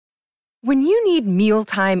When you need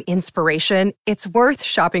mealtime inspiration, it's worth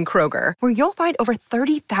shopping Kroger, where you'll find over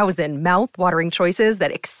 30,000 mouth-watering choices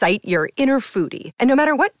that excite your inner foodie. And no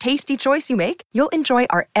matter what tasty choice you make, you'll enjoy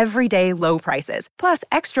our everyday low prices, plus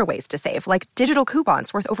extra ways to save, like digital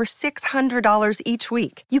coupons worth over $600 each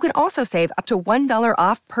week. You can also save up to $1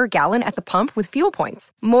 off per gallon at the pump with fuel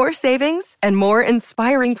points. More savings and more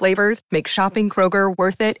inspiring flavors make shopping Kroger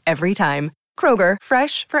worth it every time. Kroger,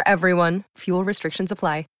 fresh for everyone. Fuel restrictions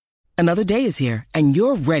apply. Another day is here, and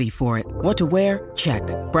you're ready for it. What to wear? Check.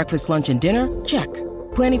 Breakfast, lunch, and dinner? Check.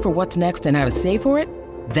 Planning for what's next and how to save for it?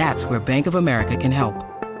 That's where Bank of America can help.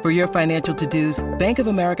 For your financial to-dos, Bank of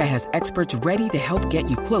America has experts ready to help get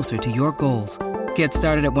you closer to your goals. Get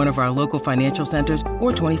started at one of our local financial centers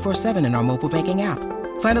or 24/7 in our mobile banking app.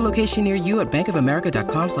 Find a location near you at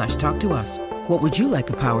bankofamerica.com/talktous. What would you like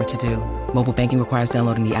the power to do? Mobile banking requires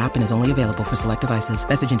downloading the app and is only available for select devices.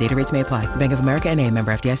 Message and data rates may apply. Bank of America N.A.,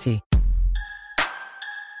 member FDIC.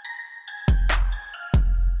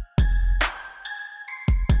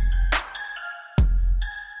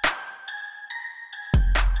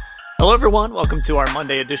 Hello, everyone. Welcome to our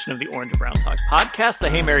Monday edition of the Orange and Brown Talk podcast, the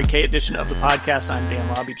Hey Mary Kay edition of the podcast. I'm Dan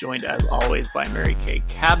Lobby, joined as always by Mary Kay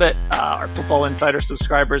Cabot. Our Football Insider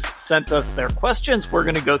subscribers sent us their questions. We're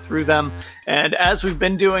going to go through them. And as we've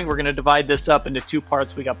been doing, we're going to divide this up into two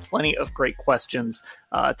parts. We got plenty of great questions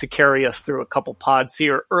to carry us through a couple pods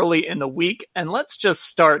here early in the week. And let's just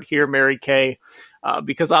start here, Mary Kay,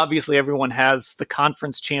 because obviously everyone has the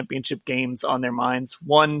conference championship games on their minds.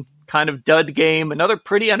 One kind of dud game, another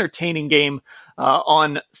pretty entertaining game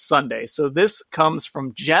on Sunday. So this comes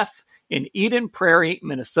from Jeff in Eden Prairie,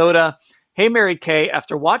 Minnesota. Hey, Mary Kay,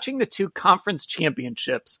 after watching the two conference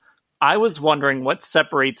championships, I was wondering what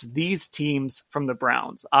separates these teams from the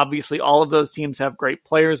Browns. Obviously, all of those teams have great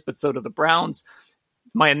players, but so do the Browns.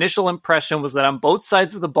 My initial impression was that on both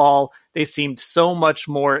sides of the ball, they seemed so much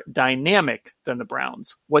more dynamic than the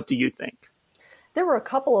Browns. What do you think? There were a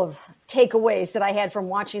couple of takeaways that I had from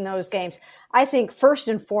watching those games. I think first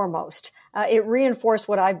and foremost, it reinforced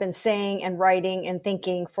what I've been saying and writing and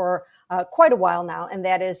thinking for quite a while now, and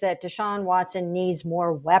that is that Deshaun Watson needs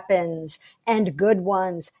more weapons, and good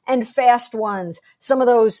ones and fast ones. Some of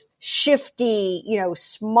those shifty,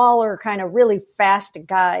 smaller, kind of really fast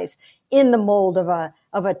guys in the mold of a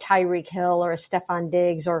Tyreek Hill or a Stephon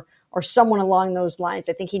Diggs or someone along those lines.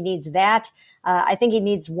 I think he needs that. I think he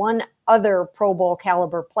needs one other Pro Bowl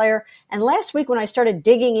caliber player. And last week when I started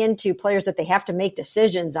digging into players that they have to make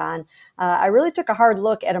decisions on, I really took a hard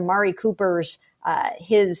look at Amari Cooper's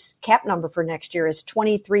his cap number for next year is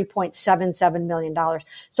 $23.77 million.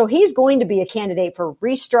 So he's going to be a candidate for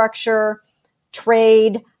restructure,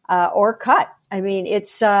 trade, or cut. I mean,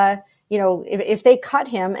 it's, if they cut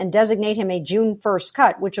him and designate him a June 1st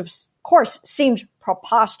cut, which of course seems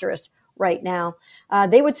preposterous right now,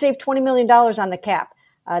 they would save $20 million on the cap.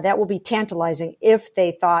 That will be tantalizing if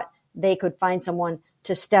they thought they could find someone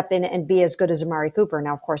to step in and be as good as Amari Cooper.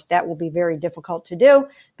 Now, of course, that will be very difficult to do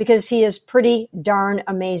because he is pretty darn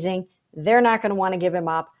amazing. They're not going to want to give him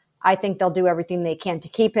up. I think they'll do everything they can to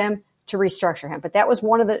keep him, to restructure him. But that was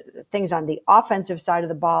one of the things on the offensive side of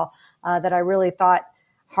the ball that I really thought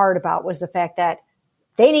hard about, was the fact that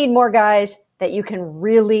they need more guys that you can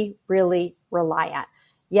really, really rely on.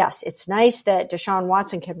 Yes, it's nice that Deshaun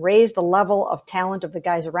Watson can raise the level of talent of the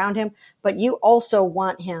guys around him, but you also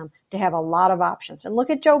want him to have a lot of options. And look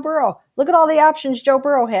at Joe Burrow. Look at all the options Joe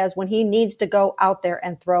Burrow has when he needs to go out there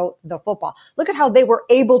and throw the football. Look at how they were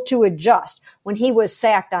able to adjust when he was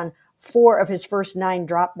sacked on 4 of his first 9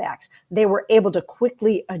 dropbacks. They were able to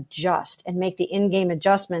quickly adjust and make the in-game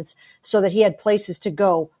adjustments so that he had places to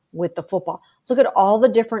go with the football. Look at all the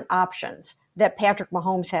different options that Patrick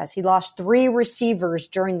Mahomes has. He lost 3 receivers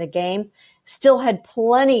during the game, still had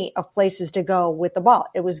plenty of places to go with the ball.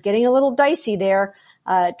 It was getting a little dicey there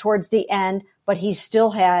towards the end, but he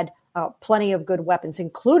still had plenty of good weapons,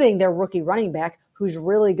 including their rookie running back, who's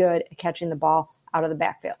really good at catching the ball out of the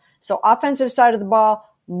backfield. So offensive side of the ball,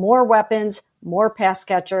 more weapons, more pass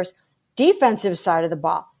catchers. Defensive side of the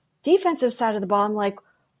ball, I'm like,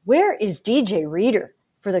 where is DJ Reader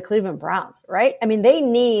for the Cleveland Browns, right? I mean, they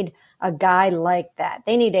need a guy like that.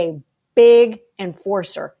 They need a big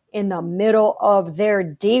enforcer in the middle of their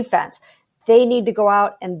defense. They need to go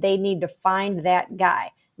out and they need to find that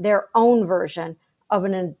guy, their own version of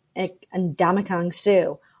an Ndamukong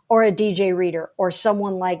Suh or a DJ Reader or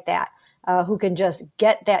someone like that who can just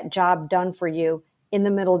get that job done for you in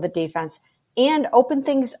the middle of the defense and open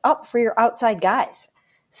things up for your outside guys.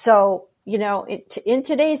 So, in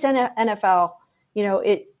today's NFL,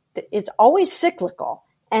 it's always cyclical.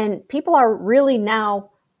 And people are really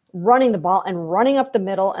now running the ball and running up the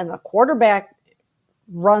middle, and the quarterback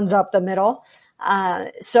runs up the middle.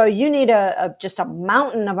 So you need just a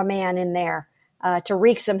mountain of a man in there to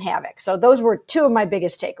wreak some havoc. So those were two of my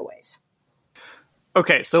biggest takeaways.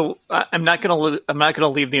 Okay, so I'm not gonna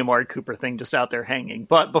leave the Amari Cooper thing just out there hanging.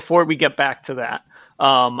 But before we get back to that,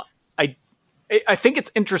 I think it's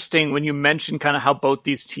interesting when you mention kind of how both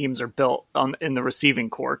these teams are built in the receiving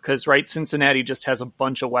core, because right, Cincinnati just has a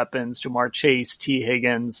bunch of weapons: Jamar Chase, T.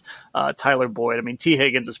 Higgins, Tyler Boyd. I mean, T.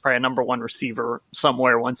 Higgins is probably a number one receiver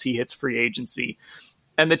somewhere once he hits free agency.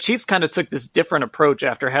 And the Chiefs kind of took this different approach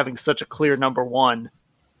after having such a clear number one.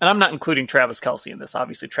 And I'm not including Travis Kelce in this.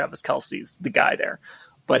 Obviously, Travis Kelce's the guy there.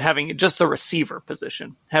 But having just the receiver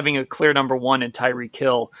position, having a clear number one in Tyreek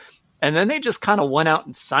Hill. And then they just kind of went out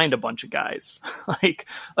and signed a bunch of guys like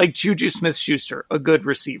Juju Smith-Schuster, a good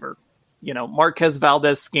receiver, Marquez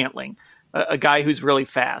Valdes-Scantling, a guy who's really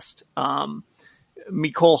fast.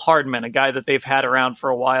 Mecole Hardman, a guy that they've had around for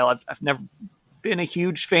a while. I've never been a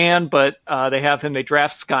huge fan, but they have him. They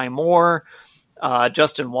draft Sky Moore,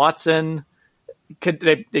 Justin Watson.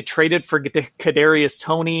 They traded for Kadarius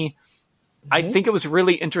Toney. I think it was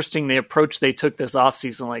really interesting the approach they took this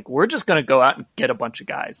offseason. Like, we're just going to go out and get a bunch of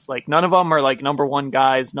guys. Like, none of them are like number one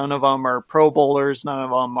guys. None of them are Pro Bowlers. None of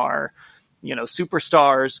them are,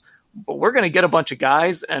 superstars. But we're going to get a bunch of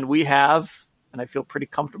guys, and we have, and I feel pretty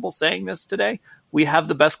comfortable saying this today, we have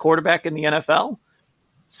the best quarterback in the NFL.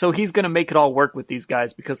 So he's going to make it all work with these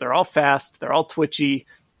guys because they're all fast, they're all twitchy,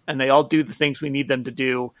 and they all do the things we need them to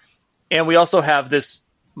do. And we also have this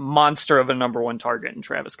monster of a number one target in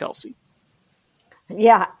Travis Kelce.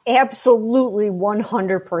 Yeah, absolutely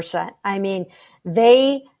 100%. I mean,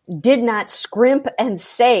 they did not scrimp and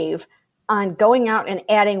save on going out and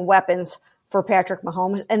adding weapons for Patrick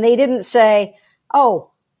Mahomes. And they didn't say,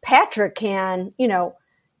 oh, Patrick can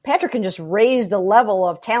just raise the level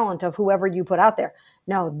of talent of whoever you put out there.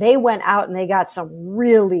 No, they went out and they got some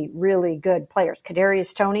really, really good players.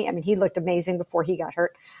 Kadarius Toney, I mean, he looked amazing before he got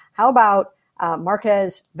hurt. How about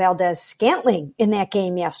Marquez Valdes-Scantling in that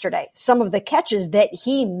game yesterday? Some of the catches that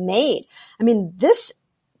he made. I mean, this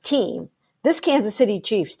Kansas City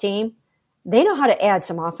Chiefs team, they know how to add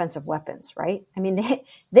some offensive weapons, right? I mean,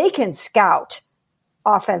 they can scout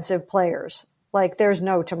offensive players like there's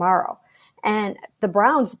no tomorrow. And the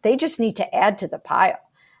Browns, they just need to add to the pile.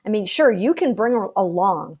 I mean, sure, you can bring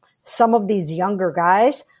along some of these younger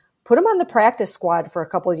guys, put them on the practice squad for a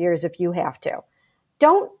couple of years if you have to.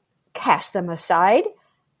 Don't cast them aside.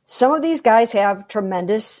 Some of these guys have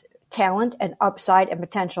tremendous talent and upside and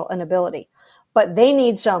potential and ability, but they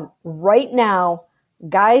need some right now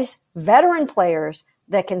guys, veteran players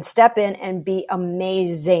that can step in and be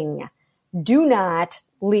amazing. Do not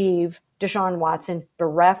leave Deshaun Watson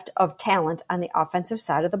bereft of talent on the offensive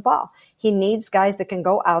side of the ball. He needs guys that can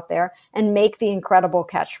go out there and make the incredible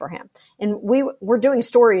catch for him. And we're doing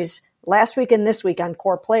stories last week and this week on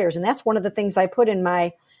core players. And that's one of the things I put in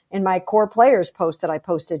my core players post that I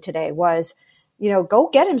posted today was, go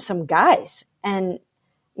get him some guys and,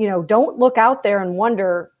 don't look out there and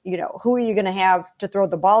wonder, who are you going to have to throw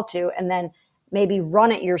the ball to and then maybe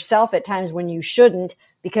run it yourself at times when you shouldn't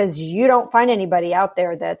because you don't find anybody out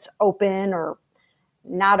there that's open or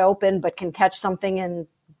not open but can catch something and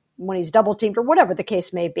when he's double teamed or whatever the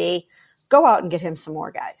case may be, go out and get him some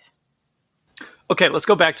more guys. Okay, let's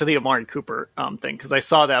go back to the Amari Cooper thing because I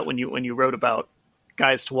saw that when you wrote about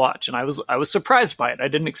guys to watch, and I was surprised by it. I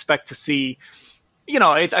didn't expect to see,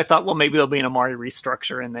 I thought, well, maybe there'll be an Amari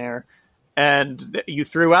restructure in there. And you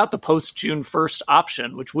threw out the post-June 1st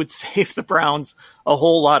option, which would save the Browns a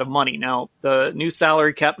whole lot of money. Now, the new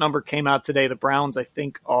salary cap number came out today. The Browns, I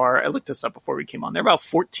think, I looked this up before we came on, they're about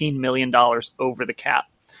 $14 million over the cap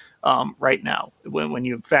right now when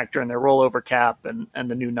you factor in their rollover cap and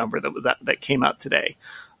the new number that came out today.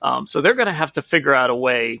 So they're going to have to figure out a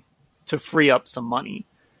way to free up some money.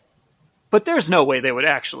 But there's no way they would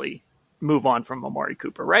actually move on from Amari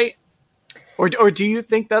Cooper, right? Or do you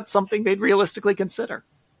think that's something they'd realistically consider?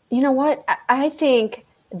 You know what? I think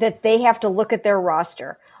that they have to look at their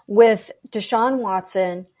roster with Deshaun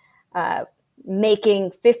Watson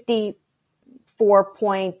making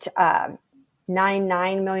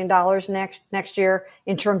 $54.99 million next year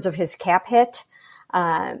in terms of his cap hit.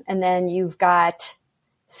 And then you've got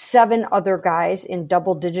 7 other guys in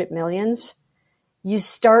double-digit millions. You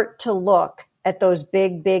start to look at those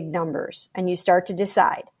big, big numbers and you start to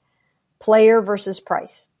decide player versus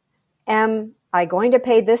price. Am I going to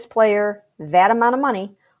pay this player that amount of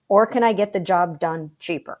money or can I get the job done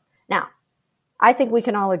cheaper? Now, I think we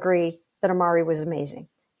can all agree that Amari was amazing.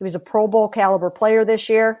 He was a Pro Bowl caliber player this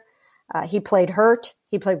year. He played hurt.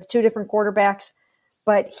 He played with 2 different quarterbacks.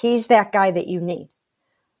 but he's that guy that you need.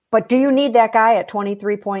 But do you need that guy at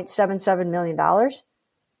 $23.77 million?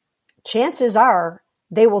 Chances are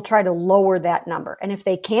they will try to lower that number. And if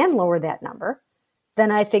they can lower that number,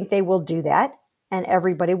 then I think they will do that, and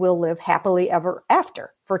everybody will live happily ever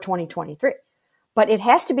after for 2023. But it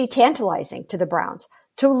has to be tantalizing to the Browns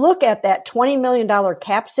to look at that $20 million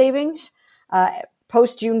cap savings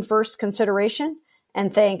post June 1st consideration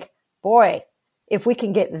and think, boy, if we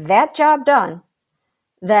can get that job done,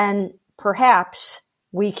 then perhaps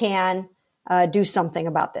we can do something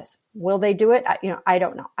about this. Will they do it? I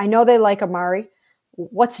don't know. I know they like Amari.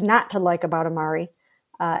 What's not to like about Amari,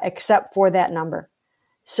 except for that number?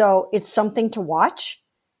 So it's something to watch.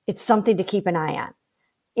 It's something to keep an eye on.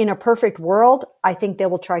 In a perfect world, I think they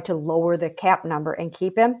will try to lower the cap number and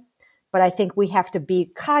keep him. But I think we have to be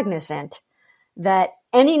cognizant that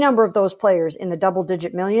any number of those players in the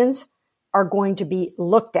double-digit millions are going to be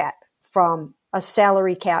looked at from a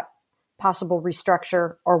salary cap, possible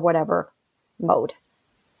restructure, or whatever mode.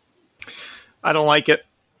 I don't like it.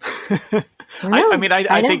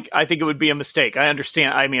 I think it would be a mistake. I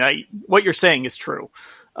understand. What you're saying is true.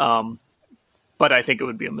 But I think it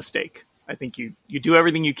would be a mistake. I think you do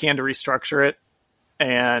everything you can to restructure it.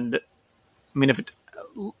 And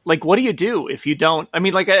what do you do if you don't? I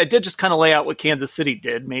did just kind of lay out what Kansas City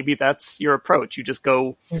did. Maybe that's your approach. You just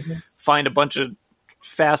go find a bunch of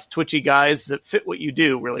fast, twitchy guys that fit what you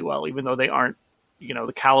do really well, even though they aren't,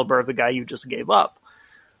 the caliber of the guy you just gave up.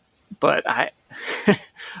 But I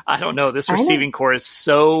don't know. This receiving core is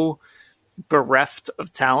so bereft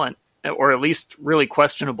of talent, or at least really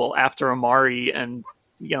questionable after Amari. And,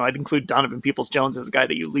 I'd include Donovan Peoples-Jones as a guy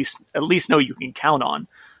that you at least know you can count on.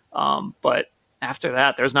 But after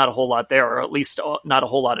that, there's not a whole lot there, or at least not a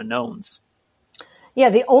whole lot of knowns. Yeah,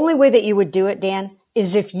 the only way that you would do it, Dan,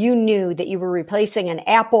 is if you knew that you were replacing an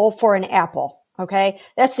apple for an apple. Okay.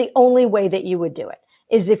 That's the only way that you would do it,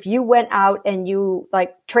 is if you went out and you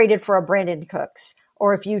traded for a Brandon Cooks,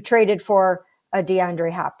 or if you traded for a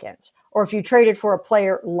DeAndre Hopkins, or if you traded for a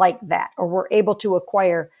player like that, or were able to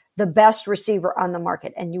acquire the best receiver on the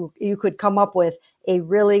market, and you could come up with a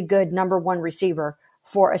really good number one receiver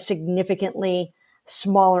for a significantly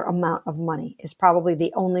smaller amount of money, is probably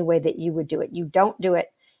the only way that you would do it. You don't do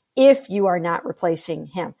it if you are not replacing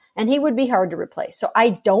him, and he would be hard to replace. So I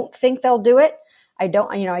don't think they'll do it. I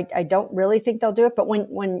don't really think they'll do it. But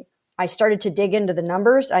when I started to dig into the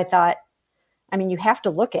numbers, I thought, you have to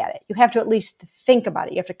look at it. You have to at least think about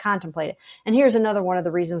it. You have to contemplate it. And here's another one of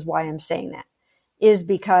the reasons why I'm saying that, is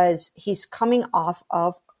because he's coming off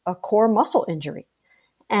of a core muscle injury.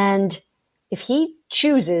 And if he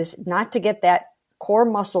chooses not to get that core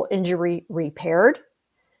muscle injury repaired,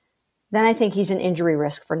 then I think he's an injury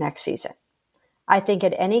risk for next season. I think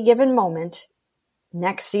at any given moment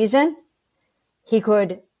next season, he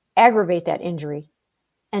could aggravate that injury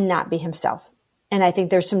and not be himself. And I think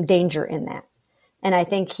there's some danger in that. And I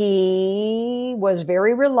think he was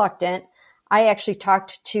very reluctant. I actually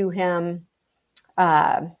talked to him.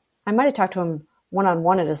 I might have talked to him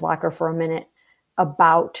one-on-one at his locker for a minute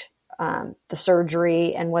about the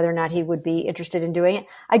surgery and whether or not he would be interested in doing it.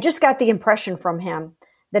 I just got the impression from him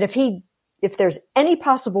that if there's any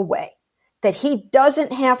possible way that he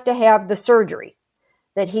doesn't have to have the surgery,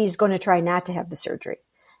 that he's going to try not to have the surgery.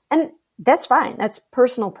 And that's fine. That's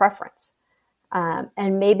personal preference.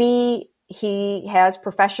 And maybe he has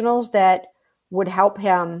professionals that would help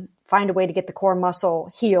him find a way to get the core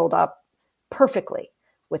muscle healed up perfectly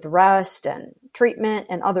with rest and treatment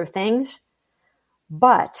and other things.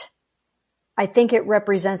 But I think it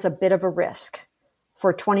represents a bit of a risk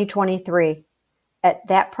for 2023 at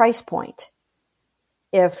that price point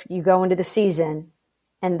if you go into the season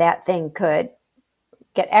and that thing could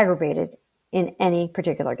get aggravated in any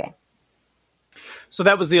particular game. So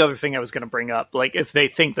that was the other thing I was going to bring up. If they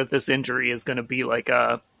think that this injury is going to be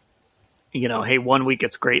hey, 1 week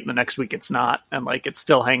it's great and the next week it's not, and it's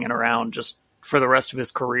still hanging around just for the rest of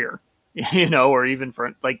his career, or even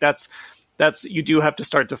for that's you do have to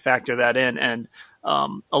start to factor that in. And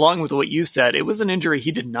along with what you said, it was an injury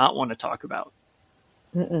he did not want to talk about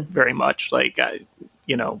very much.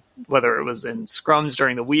 Whether it was in scrums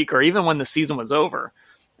during the week or even when the season was over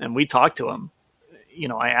and we talked to him,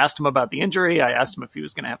 I asked him about the injury. I asked him if he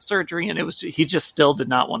was going to have surgery, and he just still did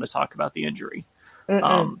not want to talk about the injury.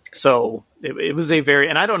 So it was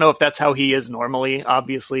and I don't know if that's how he is normally,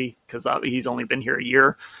 obviously, because he's only been here a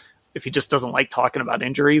year, if he just doesn't like talking about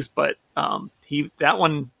injuries. But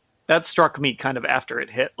that struck me kind of after it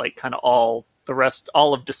hit, kind of all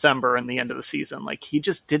of December and the end of the season. He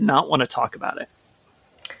just did not want to talk about it.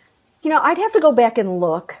 I'd have to go back and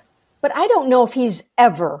look, but I don't know if he's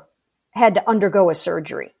ever had to undergo a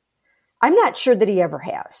surgery. I'm not sure that he ever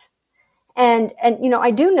has. And,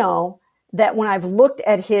 I do know that when I've looked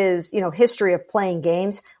at his, history of playing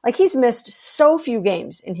games, like he's missed so few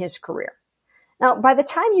games in his career. Now, by the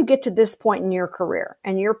time you get to this point in your career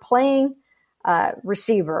and you're playing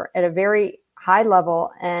receiver at a very high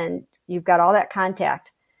level and you've got all that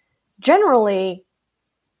contact, generally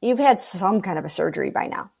you've had some kind of a surgery by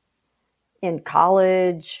now in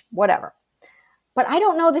college, whatever. But I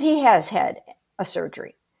don't know that he has had a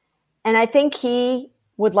surgery. And I think he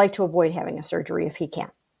would like to avoid having a surgery if he can.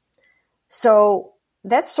 So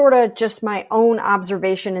that's sort of just my own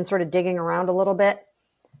observation and sort of digging around a little bit.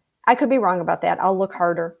 I could be wrong about that. I'll look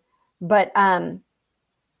harder. But I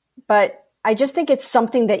just think it's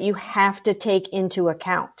something that you have to take into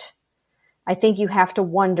account. I think you have to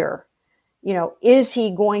wonder, is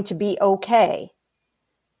he going to be okay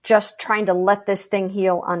just trying to let this thing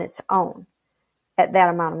heal on its own at that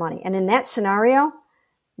amount of money? And in that scenario,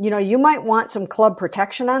 you might want some club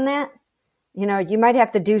protection on that. You might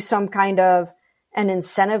have to do some kind of an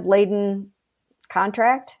incentive-laden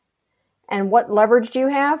contract. And what leverage do you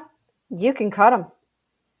have? You can cut him.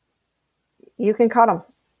 You can cut him,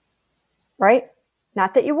 right?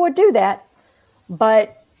 Not that you would do that,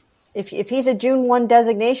 but if he's a June 1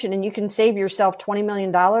 designation and you can save yourself $20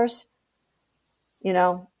 million,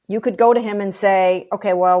 you could go to him and say,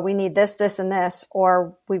 okay, well, we need this, this, and this,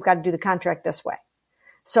 or we've got to do the contract this way.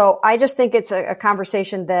 So I just think it's a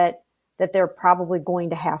conversation that they're probably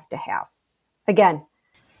going to have. Again,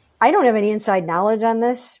 I don't have any inside knowledge on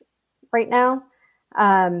this right now.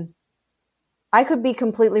 I could be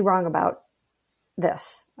completely wrong about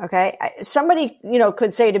this. Okay. Somebody,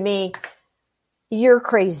 could say to me, you're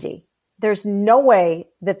crazy. There's no way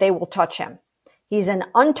that they will touch him. He's an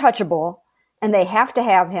untouchable and they have to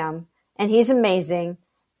have him and he's amazing.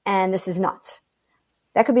 And this is nuts.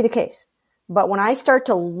 That could be the case. But when I start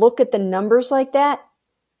to look at the numbers like that,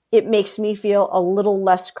 it makes me feel a little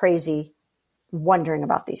less crazy wondering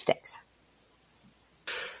about these things.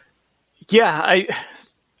 Yeah,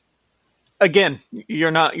 again,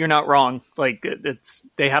 you're not wrong. Like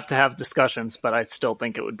they have to have discussions, but I still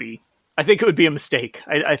think it would be a mistake.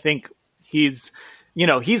 I think he's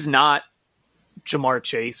not Jamar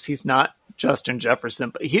Chase. He's not Justin Jefferson,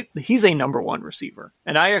 but he's a number one receiver.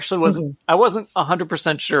 And I actually wasn't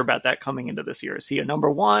 100% sure about that coming into this year. Is he a number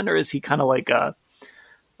one or is he kind of like a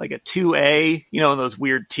 2A, those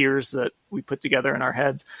weird tiers that we put together in our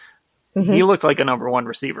heads? Mm-hmm. He looked like a number one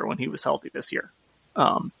receiver when he was healthy this year.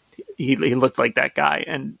 He looked like that guy,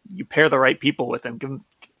 and you pair the right people with him,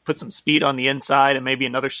 put some speed on the inside and maybe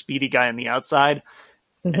another speedy guy on the outside.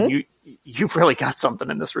 Mm-hmm. And you've really got something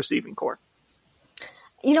in this receiving core.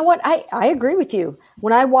 You know what? I agree with you.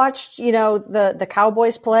 When I watched, the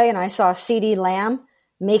Cowboys play and I saw CeeDee Lamb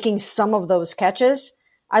making some of those catches,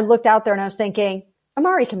 I looked out there and I was thinking,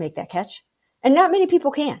 Amari can make that catch. And not many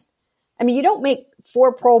people can. I mean, you don't make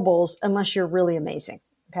 4 Pro Bowls unless you're really amazing.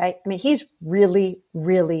 Okay. I mean, he's really,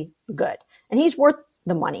 really good and he's worth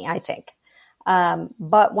the money, I think.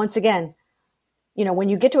 But once again, when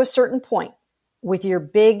you get to a certain point with your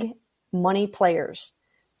big money players,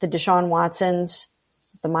 the Deshaun Watsons,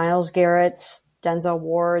 the Myles Garretts, Denzel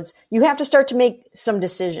Wards, you have to start to make some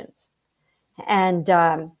decisions. And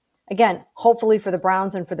again, hopefully for the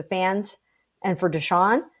Browns and for the fans and for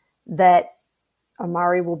Deshaun, that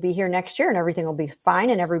Amari will be here next year and everything will be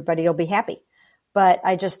fine and everybody will be happy. But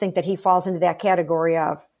I just think that he falls into that category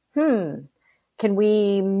of, can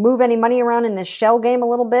we move any money around in this shell game a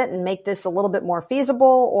little bit and make this a little bit more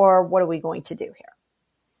feasible, or what are we going to do here?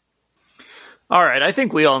 All right, I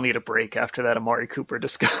think we all need a break after that Amari Cooper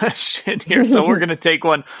discussion here, so we're going to take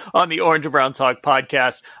one on the Orange and Brown Talk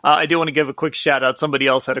podcast. I do want to give a quick shout out. Somebody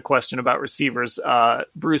else had a question about receivers.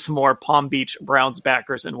 Bruce Moore, Palm Beach Browns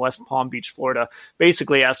backers in West Palm Beach, Florida,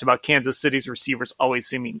 basically asked about Kansas City's receivers always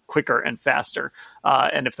seeming quicker and faster,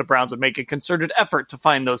 and if the Browns would make a concerted effort to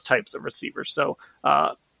find those types of receivers. So,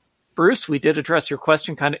 Bruce, we did address your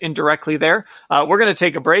question kind of indirectly there. We're going to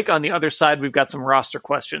take a break. On the other side, we've got some roster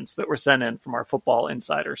questions that were sent in from our Football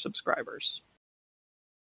Insider subscribers.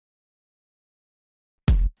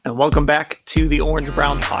 And welcome back to the Orange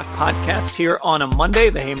Brown Talk podcast here on a Monday,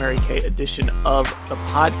 the Hey Mary Kay edition of the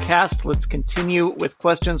podcast. Let's continue with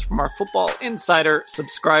questions from our Football Insider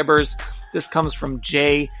subscribers. This comes from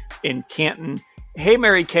Jay in Canton. Hey,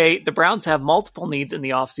 Mary Kay, the Browns have multiple needs in the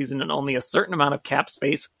offseason and only a certain amount of cap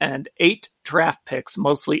space and 8 draft picks,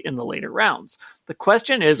 mostly in the later rounds. The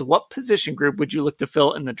question is, what position group would you look to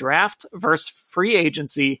fill in the draft versus free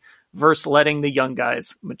agency versus letting the young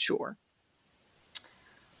guys mature?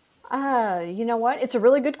 You know what? It's a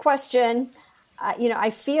really good question. I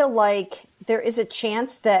feel like there is a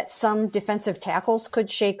chance that some defensive tackles could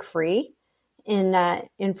shake free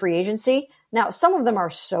in free agency. Now, some of them are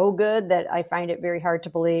so good that I find it very hard to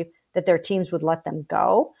believe that their teams would let them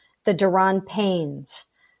go. The Daron Paynes,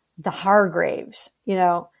 the Hargraves,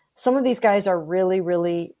 some of these guys are really,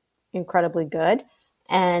 really incredibly good.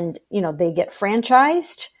 And, they get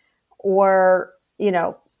franchised or,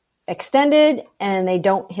 extended and they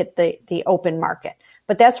don't hit the open market.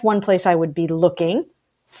 But that's one place I would be looking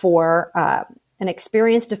for an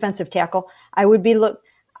experienced defensive tackle. I would be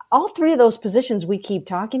all three of those positions we keep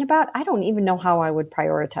talking about, I don't even know how I would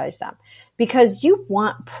prioritize them because you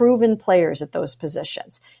want proven players at those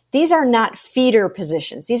positions. These are not feeder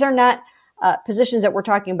positions. These are not positions that we're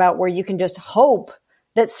talking about where you can just hope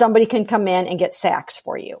that somebody can come in and get sacks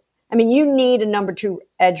for you. I mean, you need a number 2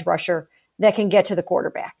 edge rusher that can get to the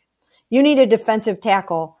quarterback. You need a defensive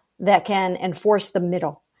tackle that can enforce the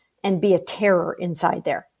middle and be a terror inside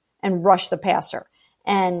there and rush the passer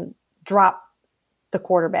and drop the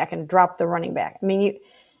quarterback and drop the running back. I mean,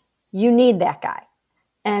 you need that guy.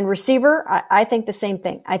 And receiver, I think the same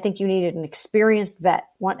thing. I think you needed an experienced vet,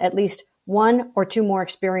 at least 1 or 2 more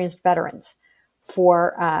experienced veterans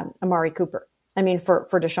for Amari Cooper. I mean, for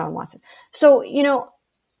Deshaun Watson. So,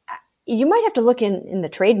 you might have to look in the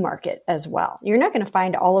trade market as well. You're not going to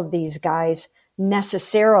find all of these guys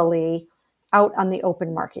necessarily out on the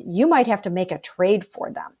open market. You might have to make a trade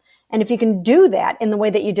for them. And if you can do that in the way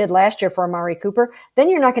that you did last year for Amari Cooper, then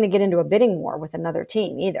you're not going to get into a bidding war with another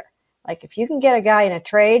team either. Like if you can get a guy in a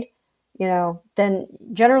trade, then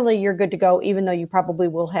generally you're good to go, even though you probably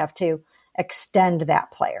will have to extend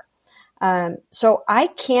that player. So I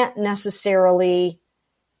can't necessarily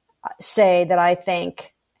say that I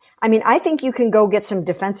think you can go get some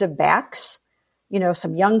defensive backs,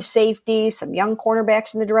 some young safeties, some young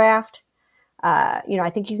cornerbacks in the draft.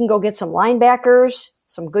 I think you can go get some linebackers,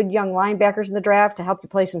 some good young linebackers in the draft to help you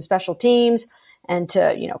play some special teams and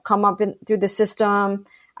to, come up through the system.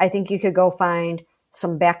 I think you could go find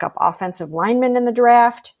some backup offensive linemen in the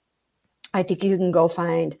draft. I think you can go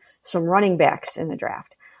find some running backs in the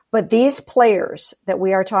draft. But these players that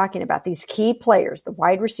we are talking about, these key players, the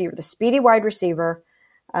wide receiver, the speedy wide receiver,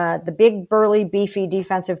 the big, burly, beefy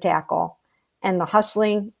defensive tackle, and the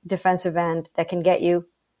hustling defensive end that can get you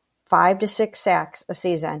 5 to 6 sacks a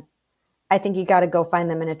season, I think you got to go find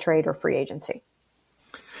them in a trade or free agency.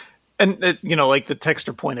 And, like the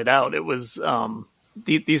texter pointed out, it was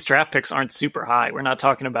these draft picks aren't super high. We're not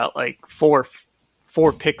talking about like four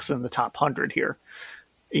picks in the top 100 here.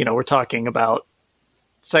 We're talking about,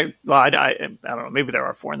 I don't know, maybe there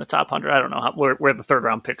are 4 in the top 100. I don't know where the third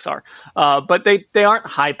round picks are. But they aren't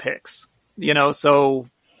high picks, so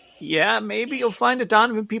yeah, maybe you'll find a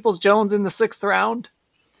Donovan Peoples-Jones in the 6th round,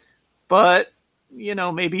 but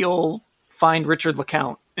maybe you'll find Richard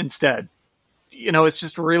LeCounte instead. It's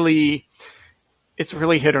just really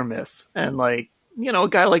hit or miss. And a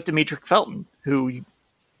guy like Demetric Felton, who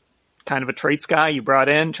kind of a traits guy you brought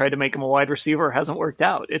in, tried to make him a wide receiver, hasn't worked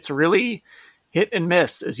out. It's really hit and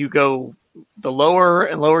miss as you go the lower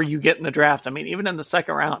and lower you get in the draft. I mean, even in the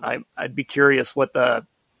 2nd round, I'd be curious what the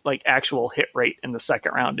actual hit rate in the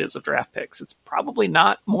 2nd round is of draft picks. It's probably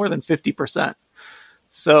not more than 50%.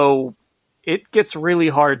 So it gets really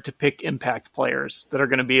hard to pick impact players that are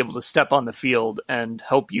going to be able to step on the field and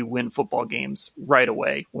help you win football games right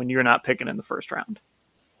away when you're not picking in the 1st round.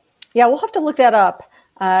 Yeah, we'll have to look that up.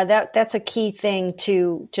 That's a key thing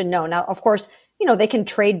to know. Now, of course, they can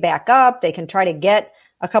trade back up. They can try to get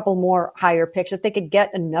a couple more higher picks. If they could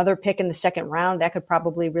get another pick in the 2nd round, that could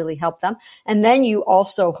probably really help them. And then you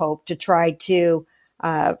also hope to try to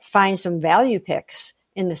find some value picks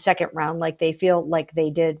in the 2nd round, like they feel like they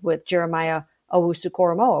did with Jeremiah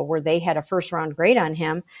Owusu-Koramoah, where they had a 1st round grade on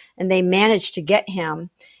him and they managed to get him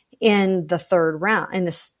in the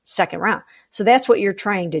 2nd round. So that's what you're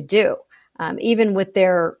trying to do. Even with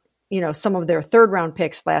their, some of their 3rd round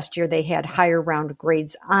picks last year, they had higher round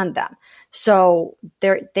grades on them. So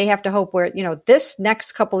they have to hope where, this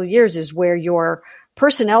next couple of years is where your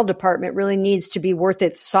personnel department really needs to be worth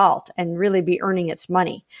its salt and really be earning its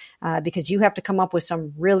money, because you have to come up with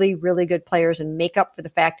some really, really good players and make up for the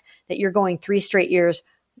fact that you're going 3 straight years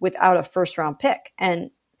without a 1st round pick. And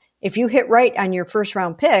if you hit right on your 1st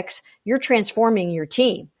round picks, you're transforming your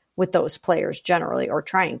team with those players generally, or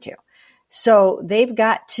trying to. So they've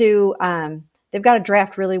got to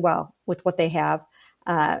draft really well with what they have,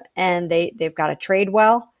 and they've got to trade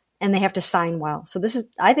well, and they have to sign well. So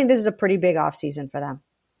I think this is a pretty big offseason for them.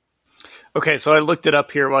 Okay, so I looked it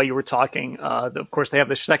up here while you were talking. Of course, they have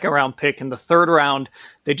the 2nd round pick. In the 3rd round,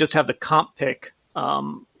 they just have the comp pick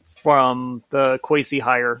from the Kwesi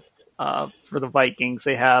hire for the Vikings.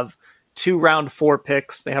 They have 2 round 4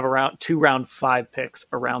 picks. They have around 2 round 5 picks,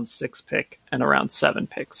 a round 6 pick, and a round 7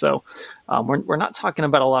 pick. So we're not talking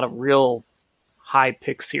about a lot of real high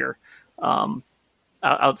picks here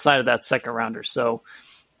outside of that second rounder. So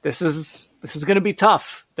this is going to be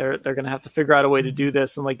tough. They're going to have to figure out a way to do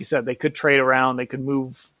this. And like you said, they could trade around. They could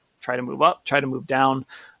try to move up, try to move down.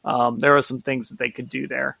 There are some things that they could do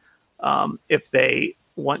there if they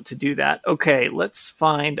want to do that. Okay, let's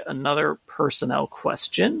find another personnel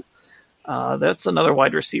question. That's another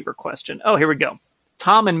wide receiver question. Oh, here we go.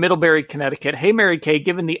 Tom in Middlebury, Connecticut. Hey, Mary Kay,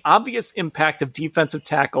 given the obvious impact of defensive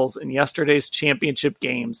tackles in yesterday's championship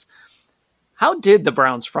games, how did the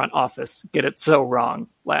Browns front office get it so wrong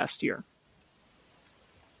last year?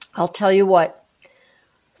 I'll tell you what,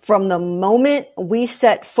 from the moment we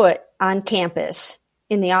set foot on campus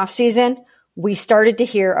in the offseason, we started to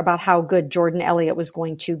hear about how good Jordan Elliott was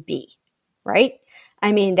going to be, right?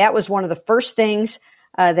 I mean, that was one of the first things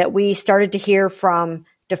that we started to hear from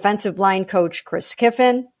defensive line coach Chris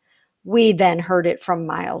Kiffin. We then heard it from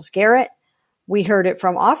Myles Garrett. We heard it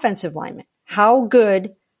from offensive linemen, how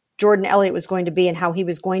good Jordan Elliott was going to be and how he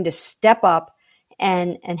was going to step up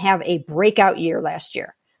and have a breakout year last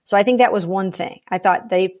year. So I think that was one thing. I thought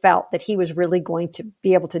they felt that he was really going to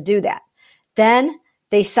be able to do that. Then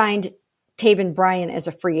they signed Taven Bryan as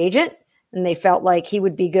a free agent, and they felt like he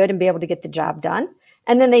would be good and be able to get the job done.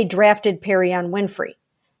 And then they drafted Perrion Winfrey,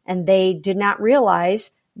 and they did not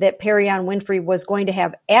realize that Perrion Winfrey was going to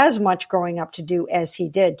have as much growing up to do as he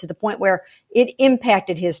did, to the point where it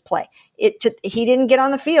impacted his play. He didn't get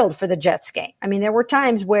on the field for the Jets game. I mean, there were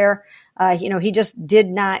times where he just did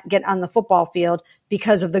not get on the football field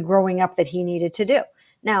because of the growing up that he needed to do.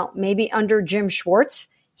 Now, maybe under Jim Schwartz,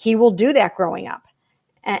 he will do that growing up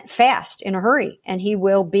fast, in a hurry, and he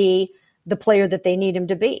will be the player that they need him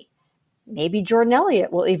to be. Maybe Jordan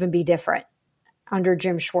Elliott will even be different under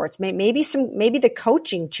Jim Schwartz. Maybe the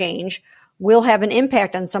coaching change will have an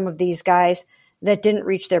impact on some of these guys that didn't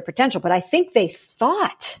reach their potential. But I think they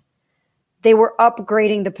thought they were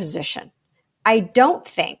upgrading the position. I don't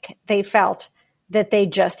think they felt that they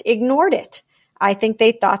just ignored it. I think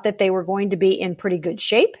they thought that they were going to be in pretty good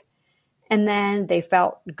shape. And then they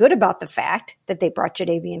felt good about the fact that they brought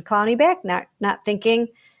Jadeveon Clowney back, not thinking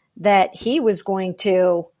that he was going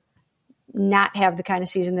to not have the kind of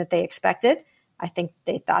season that they expected. I think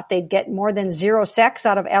they thought they'd get more than 0 sacks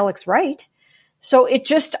out of Alex Wright. So it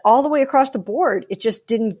just, all the way across the board, it just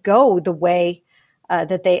didn't go the way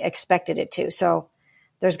that they expected it to. So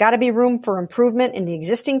there's got to be room for improvement in the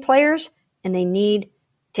existing players, and they need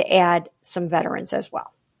to add some veterans as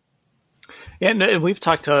well. Yeah, and we've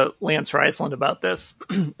talked to Lance Reisland about this,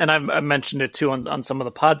 and I've mentioned it too on some of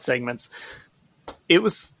the pod segments. It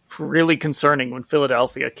was really concerning when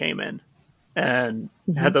Philadelphia came in and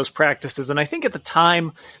had those practices. And I think at the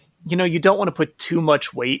time, you don't want to put too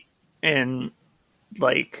much weight in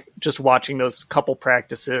like just watching those couple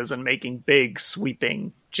practices and making big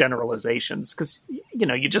sweeping generalizations, because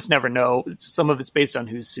you just never know. Some of it's based on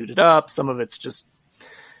who's suited up, some of it's just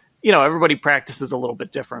everybody practices a little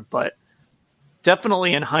bit different. But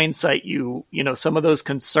definitely in hindsight, some of those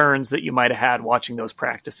concerns that you might have had watching those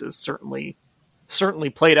practices certainly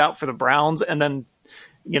played out for the Browns. And then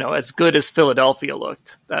as good as Philadelphia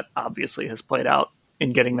looked, that obviously has played out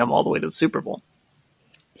in getting them all the way to the Super Bowl.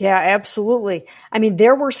 Yeah, absolutely. I mean,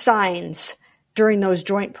 there were signs during those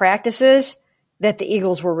joint practices that the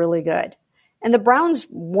Eagles were really good. And the Browns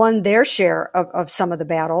won their share of some of the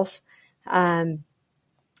battles. There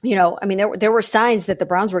were signs that the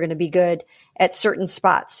Browns were going to be good at certain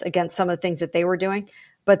spots against some of the things that they were doing.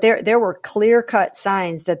 But there were clear-cut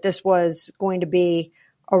signs that this was going to be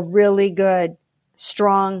a really good,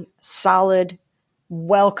 strong, solid,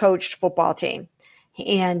 well-coached football team.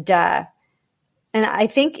 And I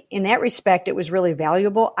think in that respect, it was really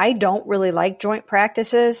valuable. I don't really like joint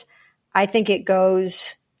practices. I think it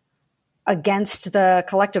goes against the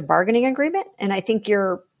collective bargaining agreement. And I think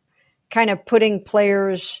you're kind of putting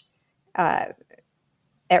players at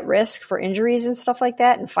risk for injuries and stuff like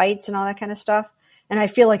that, and fights and all that kind of stuff. And I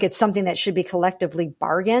feel like it's something that should be collectively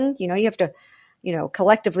bargained. You have to,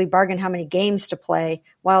 collectively bargain how many games to play.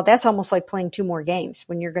 Well, that's almost like playing 2 more games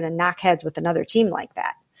when you're going to knock heads with another team like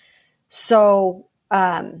that. So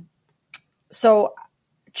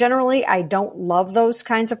generally, I don't love those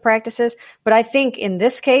kinds of practices, but I think in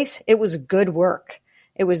this case, it was good work.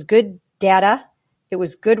 It was good data. It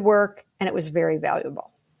was good work, and it was very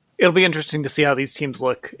valuable. It'll be interesting to see how these teams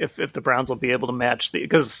look, if the Browns will be able to match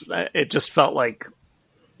because it just felt like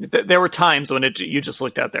there were times when you just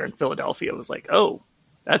looked out there in Philadelphia, it was like, oh,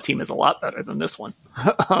 that team is a lot better than this one.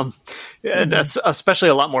 And especially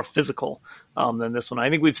a lot more physical than this one. I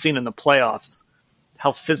think we've seen in the playoffs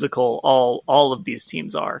how physical all of these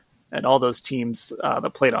teams are, and all those teams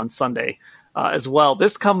that played on Sunday as well.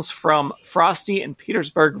 This comes from Frosty in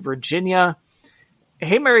Petersburg, Virginia.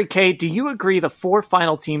 Hey, Mary Kay, do you agree the 4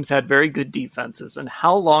 final teams had very good defenses, and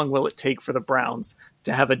how long will it take for the Browns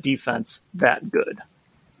to have a defense that good?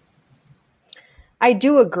 I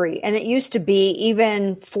do agree. And it used to be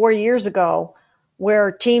even 4 years ago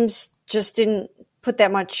where teams just didn't put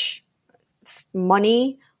that much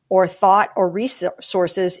money or thought or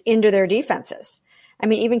resources into their defenses. I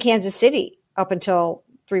mean, even Kansas City up until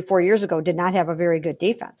 3-4 years ago did not have a very good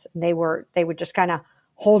defense. And they would just kind of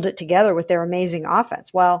hold it together with their amazing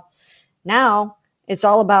offense. Well, now it's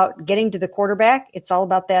all about getting to the quarterback. It's all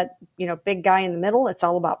about that, big guy in the middle. It's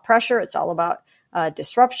all about pressure. It's all about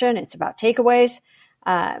disruption. It's about takeaways.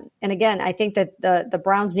 And again, I think that the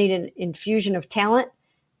Browns need an infusion of talent.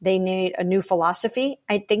 They need a new philosophy.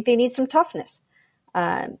 I think they need some toughness.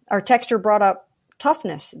 Our texter brought up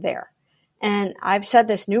toughness there. And I've said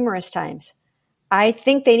this numerous times. I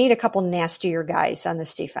think they need a couple nastier guys on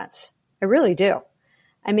this defense. I really do.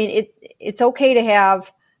 I mean, it's okay to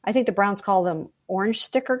have, I think the Browns call them orange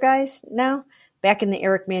sticker guys now. Back in the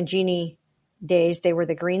Eric Mangini days, they were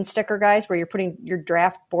the green sticker guys where you're putting your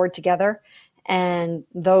draft board together, and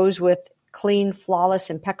those with clean,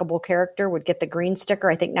 flawless, impeccable character would get the green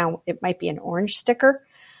sticker. I think now it might be an orange sticker.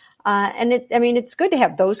 And it's good to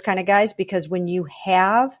have those kind of guys, because when you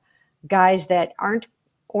have guys that aren't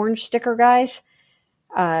orange sticker guys,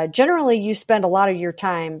 generally you spend a lot of your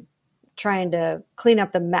time trying to clean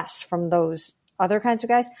up the mess from those other kinds of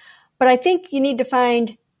guys. But I think you need to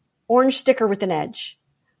find orange sticker with an edge,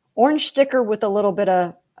 orange sticker with a little bit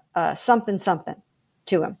of something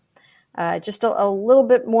to him. Just a little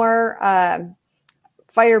bit more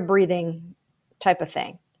fire breathing type of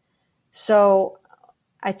thing. So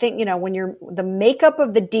I think, when you're the makeup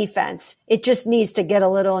of the defense, it just needs to get a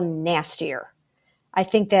little nastier. I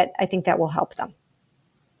think that will help them.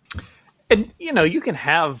 And, you can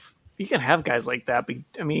have guys like that, but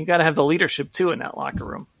you got to have the leadership too in that locker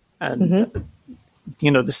room. And,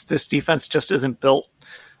 this defense just isn't built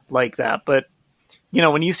like that. But,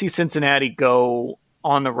 when you see Cincinnati go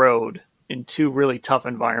on the road in 2 really tough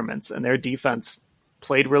environments, and their defense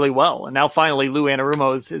played really well. And now finally Lou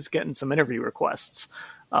Anarumo is getting some interview requests.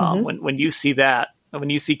 When you see that, when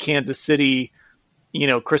you see Kansas City,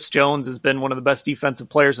 Chris Jones has been one of the best defensive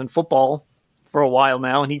players in football for a while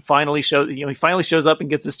now, and he finally shows up and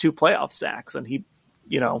gets his 2 playoff sacks. And he,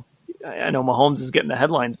 I know Mahomes is getting the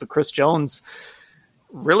headlines, but Chris Jones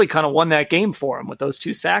really kind of won that game for him with those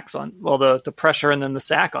 2 sacks on, the pressure and then the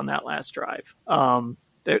sack on that last drive.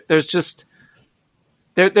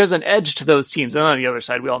 There's an edge to those teams. And on the other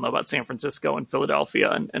side, we all know about San Francisco and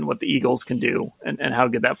Philadelphia and what the Eagles can do and how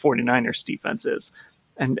good that 49ers defense is.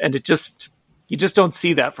 And you just don't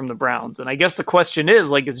see that from the Browns. And I guess the question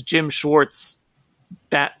is Jim Schwartz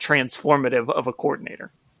that transformative of a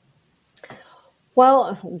coordinator?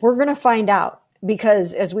 Well, we're going to find out,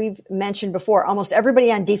 because as we've mentioned before, almost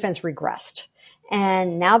everybody on defense regressed.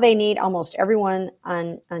 And now they need almost everyone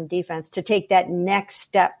on defense to take that next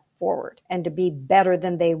step forward and to be better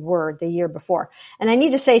than they were the year before. And I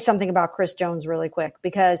need to say something about Chris Jones really quick,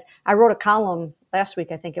 because I wrote a column last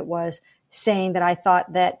week, I think it was, saying that I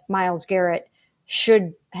thought that Myles Garrett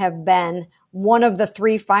should have been one of the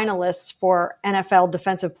 3 finalists for NFL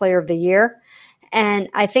Defensive Player of the Year. And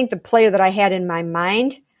I think the player that I had in my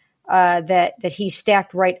mind that he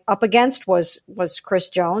stacked right up against was Chris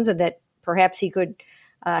Jones, and that perhaps he could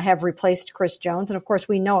have replaced Chris Jones. And of course,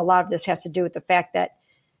 we know a lot of this has to do with the fact that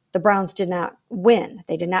the Browns did not win.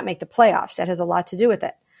 They did not make the playoffs. That has a lot to do with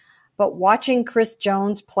it. But watching Chris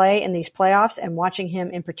Jones play in these playoffs, and watching him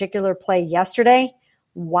in particular play yesterday,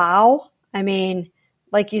 wow. I mean,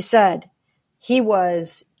 like you said, he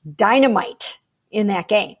was dynamite in that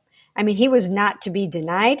game. I mean, he was not to be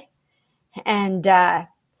denied. And I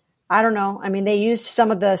don't know. I mean, they used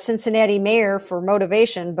some of the Cincinnati mayor for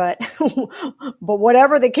motivation, but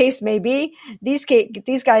whatever the case may be, these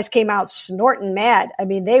guys came out snorting mad. I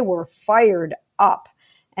mean, they were fired up.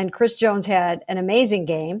 And Chris Jones had an amazing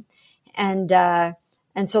game. And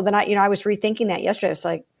so then I was rethinking that yesterday. I was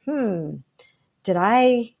like, did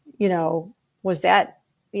I, was that,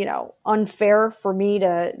 unfair for me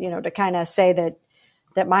to, to kind of say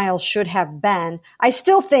that Myles should have been. I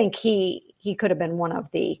still think he could have been one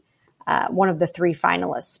of the 3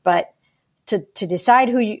 finalists, but to decide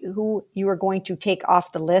who you are going to take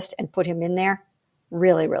off the list and put him in there,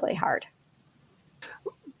 really, really hard.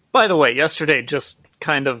 By the way, yesterday, just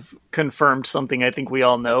kind of confirmed something I think we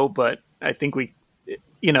all know, but I think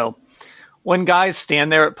when guys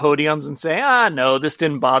stand there at podiums and say, no, this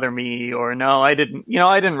didn't bother me, or no, I didn't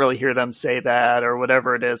really hear them say that, or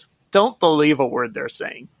whatever it is, don't believe a word they're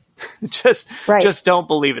saying. Just don't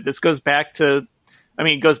believe it. This goes back to,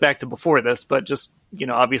 it goes back to before this, but just,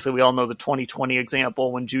 obviously we all know the 2020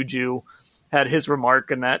 example when Juju had his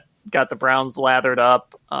remark and that got the Browns lathered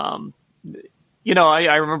up. I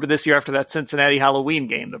remember this year after that Cincinnati Halloween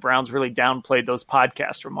game, the Browns really downplayed those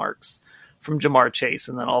podcast remarks from Jamar Chase.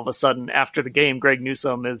 And then all of a sudden after the game, Greg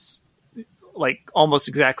Newsome is like almost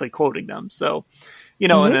exactly quoting them. So,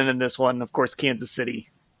 and then in this one, of course, Kansas City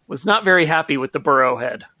was not very happy with the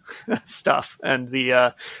Burrowhead stuff and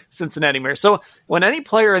the Cincinnati Bears. So when any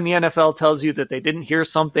player in the NFL tells you that they didn't hear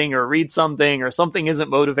something or read something or something isn't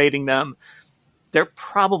motivating them, they're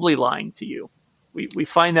probably lying to you. We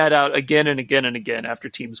find that out again and again and again after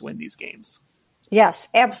teams win these games. Yes,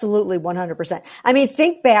 absolutely, 100%.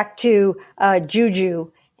 Think back to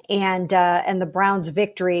Juju and the Browns'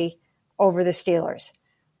 victory over the Steelers.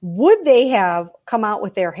 Would they have come out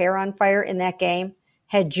with their hair on fire in that game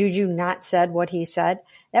had Juju not said what he said?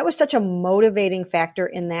 That was such a motivating factor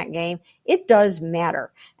in that game. It does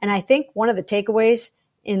matter. And I think one of the takeaways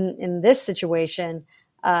in this situation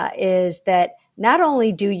is that not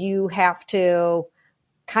only do you have to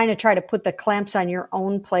kind of try to put the clamps on your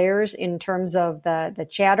own players in terms of the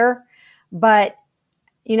chatter, but,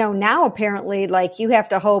 now apparently like you have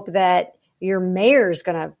to hope that your mayor's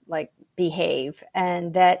going to like behave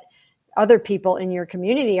and that other people in your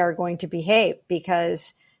community are going to behave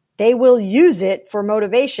because they will use it for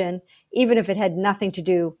motivation, even if it had nothing to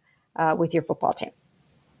do with your football team.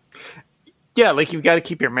 Yeah, like you've got to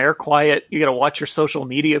keep your mayor quiet. You got to watch your social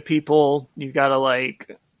media people. You got to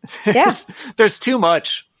there's too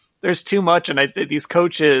much. There's too much. And these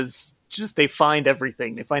coaches they find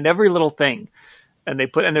everything. They find every little thing and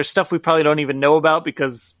there's stuff we probably don't even know about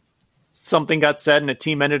because something got said and a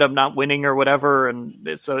team ended up not winning or whatever.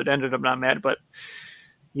 And so it ended up not mad, but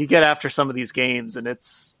you get after some of these games and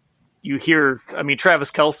you hear,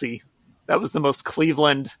 Travis Kelce, that was the most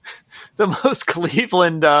Cleveland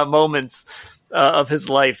moments of his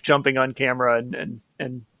life, jumping on camera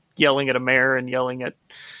and yelling at a mayor and yelling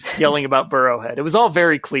about Burrowhead. It was all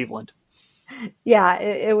very Cleveland. Yeah,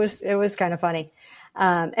 it was kind of funny.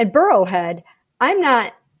 And Burrowhead, I'm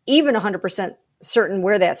not even 100% certain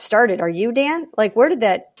where that started. Are you, Dan? Like, where did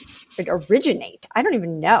that originate? I don't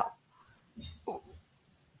even know.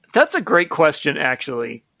 That's a great question,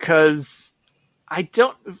 actually, because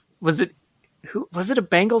was it a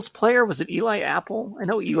Bengals player? Was it Eli Apple? I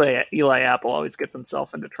know Eli Apple always gets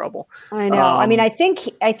himself into trouble. I know. I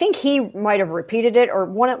think he might have repeated it, or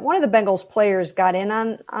one of the Bengals players got in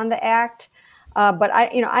on the act. But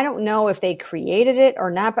I don't know if they created it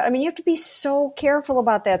or not. But you have to be so careful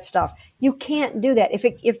about that stuff. You can't do that.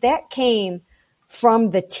 If that came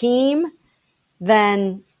from the team,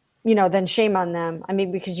 then shame on them.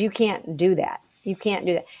 Because you can't do that. You can't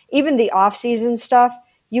do that. Even the off-season stuff,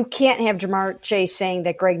 you can't have Jamar Chase saying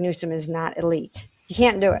that Greg Newsome is not elite. You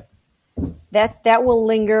can't do it. That will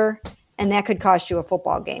linger, and that could cost you a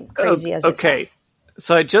football game. Crazy as it sounds.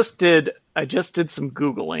 So I just did some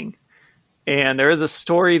Googling, and there is a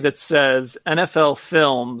story that says NFL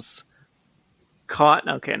Films caught.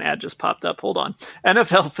 Okay, an ad just popped up. Hold on.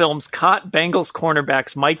 NFL Films caught Bengals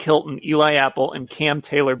cornerbacks Mike Hilton, Eli Apple, and Cam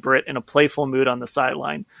Taylor-Britt in a playful mood on the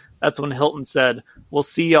sideline. That's when Hilton said, "We'll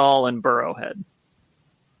see y'all in Burrowhead."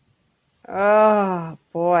 Oh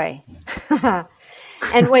boy!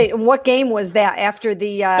 And wait, what game was that? After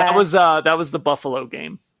the that was the Buffalo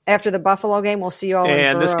game. After the Buffalo game, we'll see you all.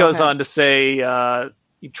 And this goes on to say,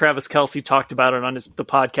 Travis Kelce talked about it on the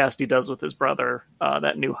podcast he does with his brother,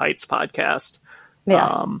 that New Heights podcast.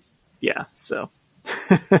 Yeah. So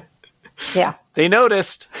yeah, they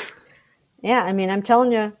noticed. Yeah, I'm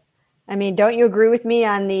telling you. Don't you agree with me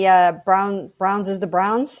on the Browns is the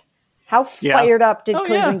Browns? How fired up did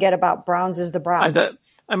Cleveland get about Browns is the Browns?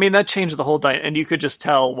 That changed the whole dynamic. And you could just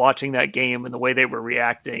tell watching that game and the way they were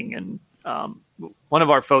reacting. And one of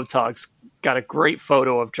our photogs got a great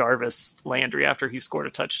photo of Jarvis Landry after he scored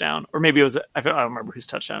a touchdown. Or maybe it was, I don't remember whose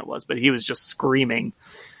touchdown it was, but he was just screaming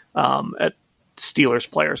at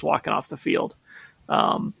Steelers players walking off the field.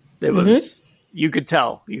 It was... You could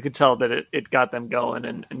tell that it got them going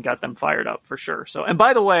and got them fired up for sure. So, and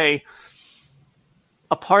by the way,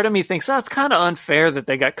 a part of me thinks, it's kind of unfair that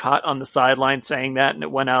they got caught on the sideline saying that and it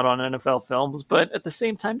went out on NFL Films. But at the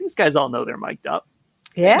same time, these guys all know they're mic'd up.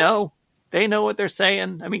 Yeah. They know what they're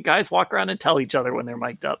saying. Guys walk around and tell each other when they're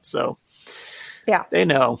mic'd up. So yeah, they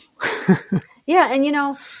know. Yeah. And you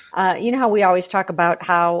know how we always talk about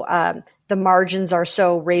how the margins are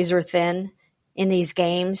so razor thin in these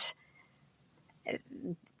games.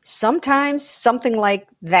 Sometimes something like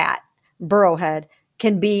that, Burrowhead,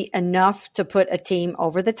 can be enough to put a team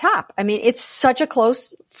over the top. I mean, it's such a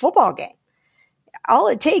close football game. All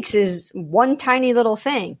it takes is one tiny little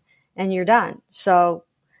thing and you're done. So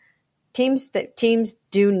teams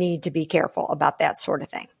do need to be careful about that sort of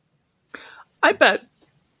thing. I bet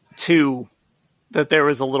too that there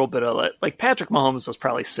was a little bit of like Patrick Mahomes was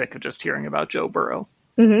probably sick of just hearing about Joe Burrow.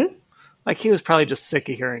 Mm-hmm. Like he was probably just sick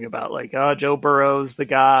of hearing about like, oh, Joe Burrow's the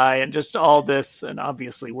guy and just all this. And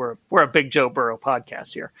obviously we're a big Joe Burrow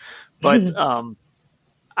podcast here, but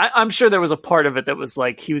I'm sure there was a part of it that was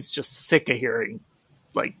like, he was just sick of hearing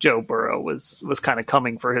like Joe Burrow was kind of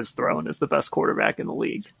coming for his throne as the best quarterback in the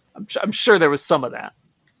league. I'm sure there was some of that.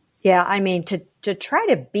 Yeah. I mean, to try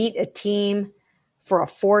to beat a team for a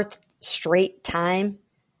fourth straight time,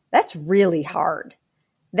 that's really hard.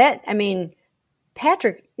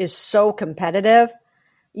 Patrick is so competitive.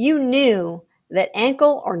 You knew that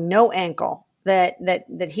ankle or no ankle, that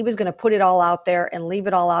he was going to put it all out there and leave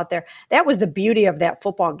it all out there. That was the beauty of that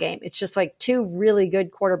football game. It's just like two really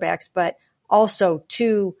good quarterbacks, but also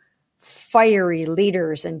two fiery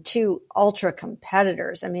leaders and two ultra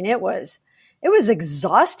competitors. I mean, it was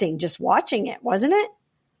exhausting just watching it, wasn't it?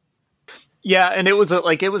 Yeah, and it was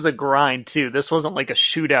a grind too. This wasn't like a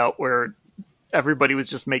shootout where everybody was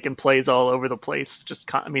just making plays all over the place.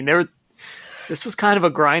 This was kind of a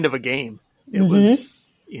grind of a game. It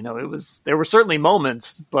was, there were certainly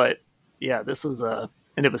moments, but yeah,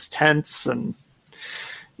 and it was tense and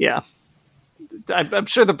yeah. I'm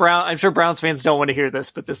sure Browns fans don't want to hear this,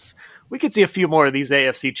 but we could see a few more of these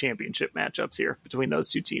AFC championship matchups here between those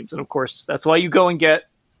two teams. And of course, that's why you go and get,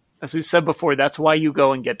 as we've said before, that's why you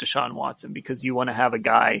go and get Deshaun Watson, because you want to have a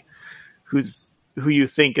guy who you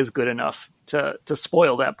think is good enough to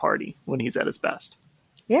spoil that party when he's at his best.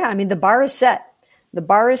 Yeah. I mean, the bar is set.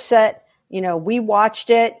 We watched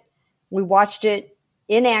it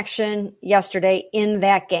in action yesterday in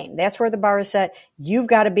that game. That's where the bar is set. You've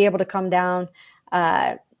got to be able to come down.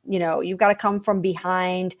 You've got to come from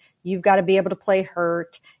behind. You've got to be able to play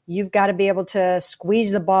hurt. You've got to be able to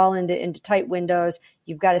squeeze the ball into tight windows.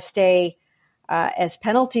 You've got to stay as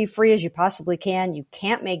penalty free as you possibly can. You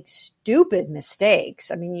can't make stupid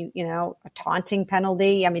mistakes. I mean, a taunting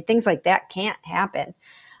penalty. I mean, things like that can't happen.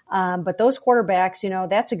 But those quarterbacks,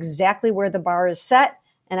 that's exactly where the bar is set.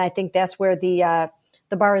 And I think that's where the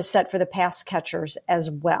bar is set for the pass catchers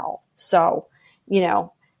as well. So,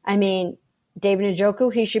 David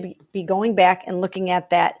Njoku, he should be going back and looking at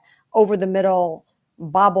that over the middle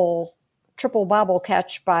triple bobble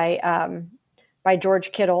catch by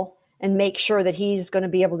George Kittle and make sure that he's going to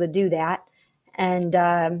be able to do that. And,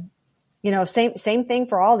 same thing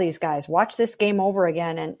for all these guys. Watch this game over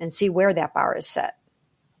again and see where that bar is set.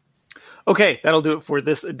 Okay, that'll do it for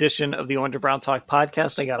this edition of the Orange and Brown Talk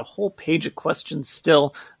podcast. I got a whole page of questions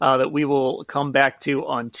still that we will come back to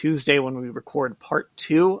on Tuesday when we record part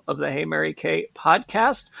 2 of the Hey Mary Kay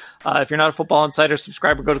podcast. If you're not a Football Insider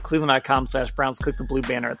subscriber, go to cleveland.com/Browns. Click the blue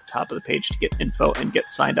banner at the top of the page to get info and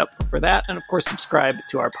get signed up for that. And of course, subscribe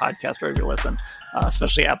to our podcast wherever you listen,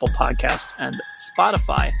 especially Apple Podcast and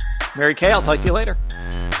Spotify. Mary Kay, I'll talk to you later.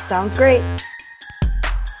 Sounds great.